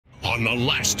on the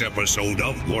last episode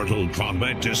of Mortal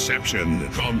Kombat Deception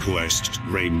Conquest,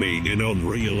 remade in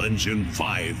Unreal Engine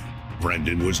 5.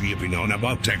 Brendan was yipping on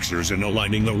about textures and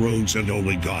aligning the roads and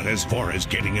only got as far as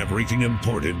getting everything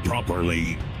imported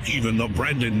properly. Even though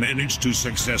Brendan managed to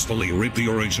successfully rip the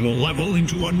original level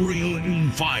into Unreal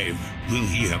Engine 5, will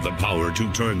he have the power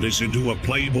to turn this into a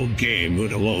playable game,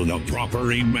 let alone a proper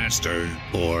remaster?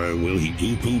 Or will he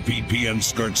poo-poo pee-pee and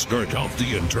skirt off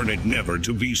the internet never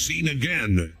to be seen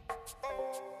again?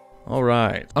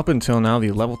 Alright, up until now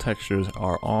the level textures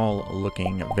are all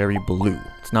looking very blue.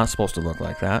 It's not supposed to look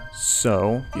like that.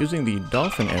 So, using the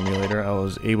Dolphin emulator, I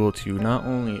was able to not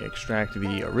only extract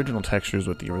the original textures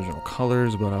with the original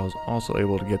colors, but I was also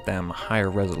able to get them higher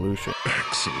resolution.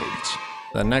 Excellent.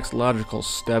 The next logical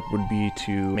step would be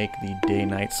to make the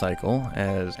day-night cycle,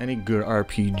 as any good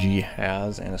RPG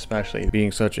has, and especially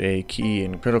being such a key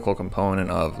and critical component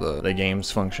of the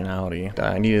game's functionality.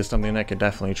 I needed something that could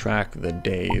definitely track the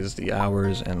days, the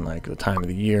hours, and like the time of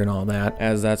the year and all that,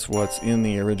 as that's what's in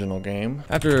the original game.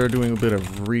 After doing a bit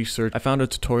of research, I found a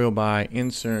tutorial by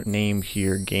insert name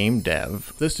here, Game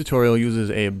Dev. This tutorial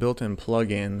uses a built-in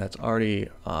plugin that's already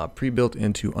pre-built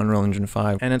into Unreal Engine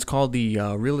 5, and it's called the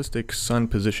Realistic Sun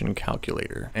Position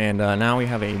Calculator. And now we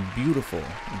have a beautiful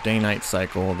day-night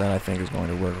cycle that I think is going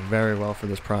to work very well for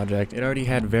this project. It already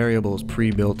had variables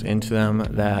pre-built into them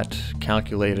that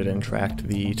calculated and tracked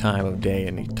the time of day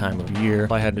and the time of year.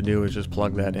 All I had to do was just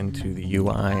plug that into the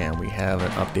UI and we have an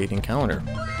updating calendar.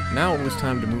 Now it was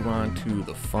time to move on to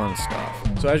the fun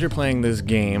stuff. So as you're playing this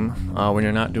game, when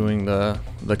you're not doing the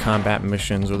combat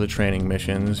missions or the training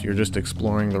missions, you're just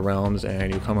exploring the realms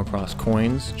and you come across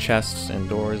coins, chests, and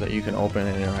doors that you can open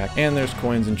and interact, and there's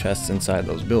coins and chests inside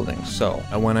those buildings. So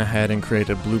I went ahead and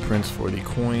created blueprints for the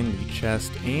coin, the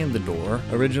chest, and the door.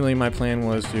 Originally my plan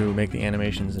was to make the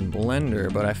animations in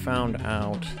Blender, but I found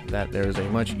out that there's a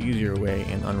much easier way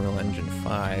in Unreal Engine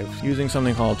 5 using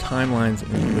something called timelines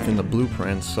within the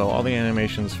blueprints, so all the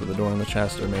animations for the door and the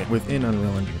chest are made within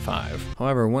Unreal Engine 5.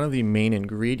 However, one of the main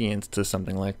ingredients to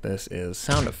something like this is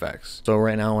sound effects. So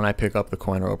right now when I pick up the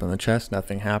coin or open the chest,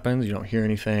 nothing happens, you don't hear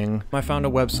anything. I found a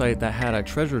website that had a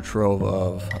treasure trove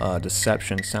of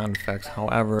deception sound effects,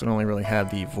 however it only really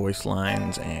had the voice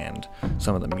lines and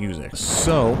some of the music.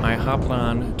 So I hopped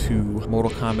on to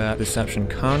Mortal Kombat Deception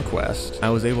Conquest. I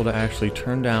was able to actually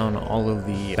turn down all of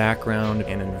the background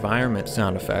and environment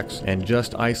sound effects and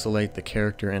just isolate the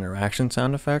character interaction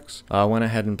sound effects. I went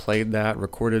ahead and played that,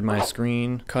 recorded my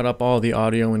screen, cut up all the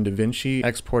audio in DaVinci,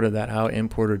 exported that out,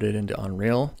 imported it into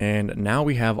Unreal, and now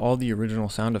we have all the original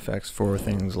sound effects for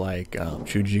things like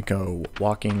Shujiko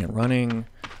walking and running,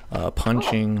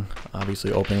 punching,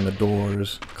 obviously opening the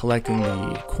doors, collecting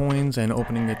the coins, and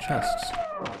opening the chests.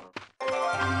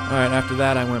 Alright, after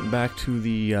that I went back to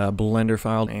the Blender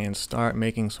file and start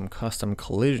making some custom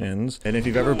collisions. And if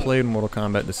you've ever played Mortal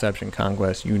Kombat Deception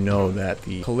Conquest, you know that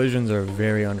the collisions are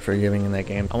very unforgiving in that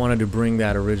game. I wanted to bring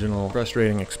that original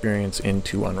frustrating experience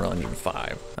into Unreal Engine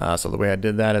 5. So the way I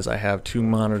did that is I have two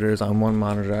monitors. On one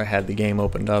monitor I had the game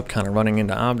opened up, kind of running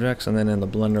into objects, and then in the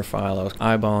Blender file I was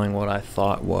eyeballing what I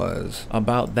thought was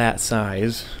about that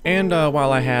size. And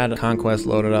while I had Conquest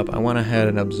loaded up, I went ahead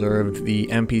and observed the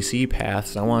NPC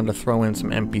paths. I wanted to throw in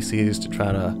some NPCs to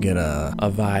try to get a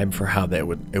vibe for how it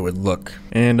would look.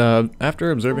 And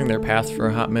after observing their paths for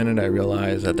a hot minute, I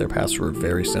realized that their paths were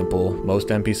very simple. Most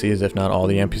NPCs, if not all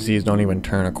the NPCs, don't even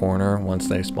turn a corner once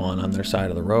they spawn on their side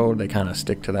of the road. They kind of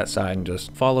stick to that side and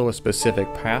just follow a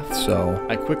specific path. So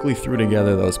I quickly threw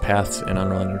together those paths in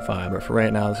Unreal Engine 5, but for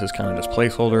right now this is kind of just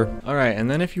placeholder. Alright, and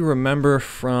then if you remember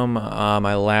from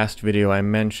my last video, I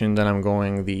mentioned that I'm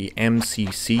going the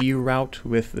MCC route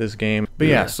with this game. But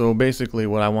yeah, so basically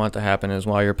what I want to happen is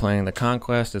while you're playing the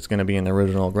Conquest, it's going to be in the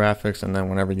original graphics, and then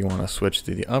whenever you want to switch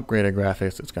to the upgraded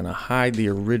graphics, it's going to hide the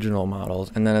original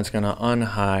models, and then it's going to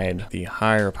unhide the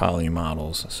higher poly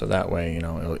models, so that way, you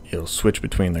know, it'll switch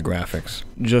between the graphics,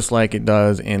 just like it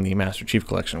does in the Master Chief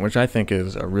Collection, which I think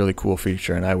is a really cool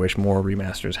feature, and I wish more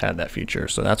remasters had that feature,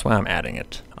 so that's why I'm adding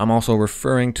it. I'm also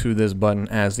referring to this button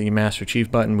as the Master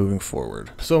Chief button moving forward.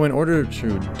 So in order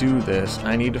to do this,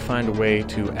 I need to find a way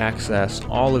to access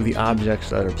all of the objects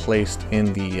that are placed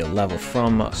in the level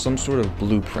from some sort of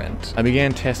blueprint. I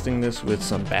began testing this with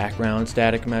some background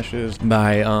static meshes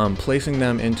by placing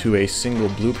them into a single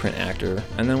blueprint actor,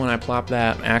 and then when I plop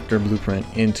that actor blueprint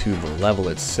into the level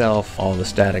itself, all the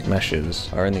static meshes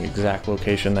are in the exact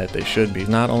location that they should be.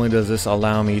 Not only does this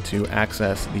allow me to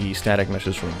access the static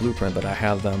meshes from a blueprint, but I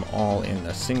have them all in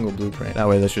a single blueprint. That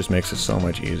way this just makes it so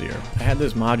much easier. I had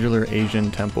this modular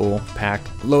Asian temple pack,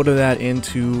 loaded that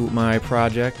into my project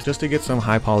project just to get some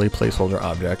high poly placeholder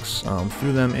objects,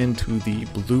 threw them into the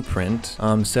blueprint,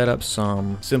 set up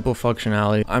some simple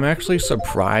functionality. I'm actually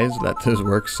surprised that this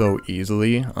works so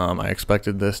easily. I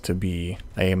expected this to be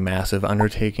a massive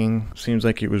undertaking. Seems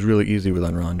like it was really easy with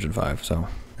Unreal Engine 5, so.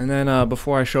 And then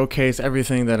before I showcase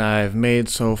everything that I've made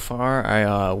so far,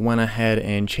 I went ahead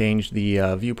and changed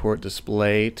the viewport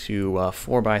display to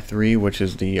 4x3, which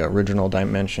is the original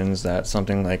dimensions that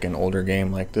something like an older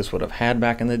game like this would have had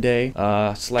back in the day.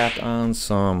 Slapped on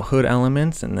some hood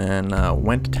elements and then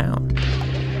went to town.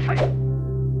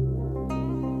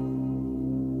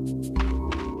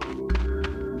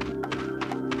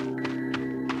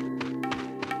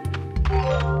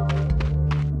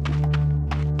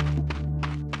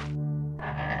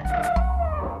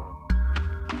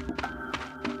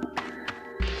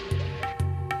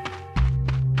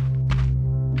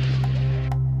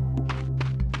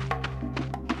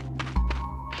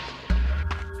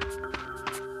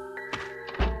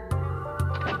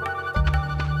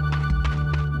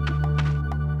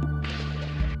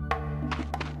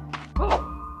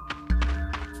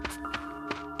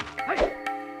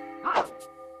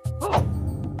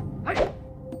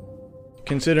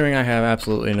 Considering I have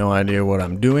absolutely no idea what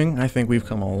I'm doing, I think we've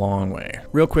come a long way.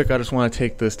 Real quick, I just want to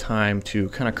take this time to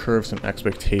kind of curve some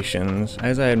expectations.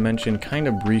 As I had mentioned kind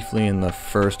of briefly in the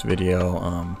first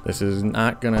video, this is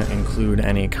not going to include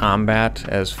any combat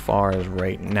as far as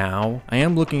right now. I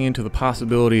am looking into the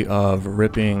possibility of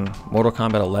ripping Mortal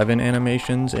Kombat 11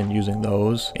 animations and using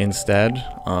those instead,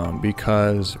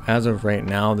 because as of right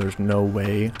now, there's no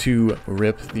way to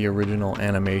rip the original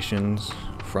animations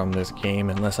from this game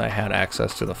unless I had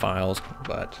access to the files,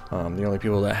 but the only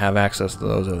people that have access to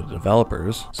those are the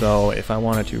developers. So if I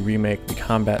wanted to remake the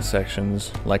combat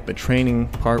sections like the training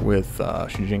part with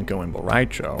Shujinko and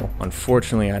Boraicho,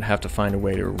 unfortunately I'd have to find a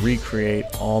way to recreate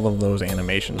all of those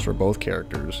animations for both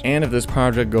characters. And if this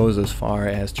project goes as far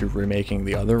as to remaking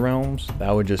the other realms,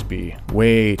 that would just be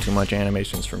way too much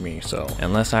animations for me. So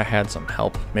unless I had some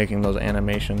help making those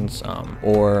animations,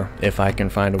 or if I can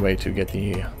find a way to get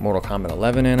the Mortal Kombat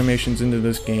 11 animations into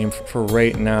this game, for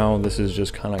right now this is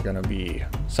just kind of gonna be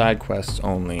side quests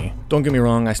only. Don't get me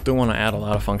wrong, I still want to add a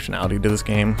lot of functionality to this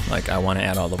game. Like I want to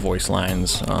add all the voice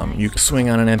lines. You swing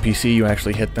on an NPC, you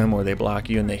actually hit them, or they block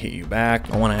you and they hit you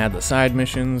back. I want to add the side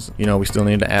missions. You know, we still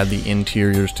need to add the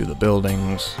interiors to the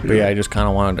buildings. But yeah, I just kind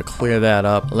of wanted to clear that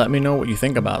up. Let me know what you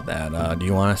think about that. Do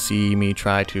you want to see me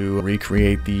try to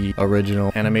recreate the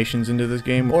original animations into this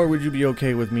game, or would you be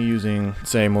okay with me using,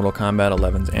 say, Mortal Kombat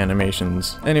 11's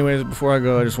animations? Anyways, before I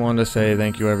go, I just wanted to say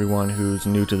thank you everyone who's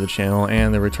new to the channel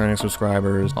and the returning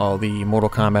subscribers, all the Mortal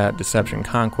Kombat Deception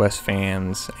Conquest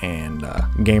fans, and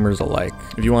gamers alike.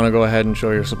 If you want to go ahead and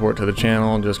show your support to the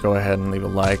channel, just go ahead and leave a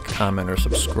like, comment, or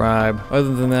subscribe.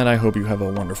 Other than that, I hope you have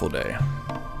a wonderful day.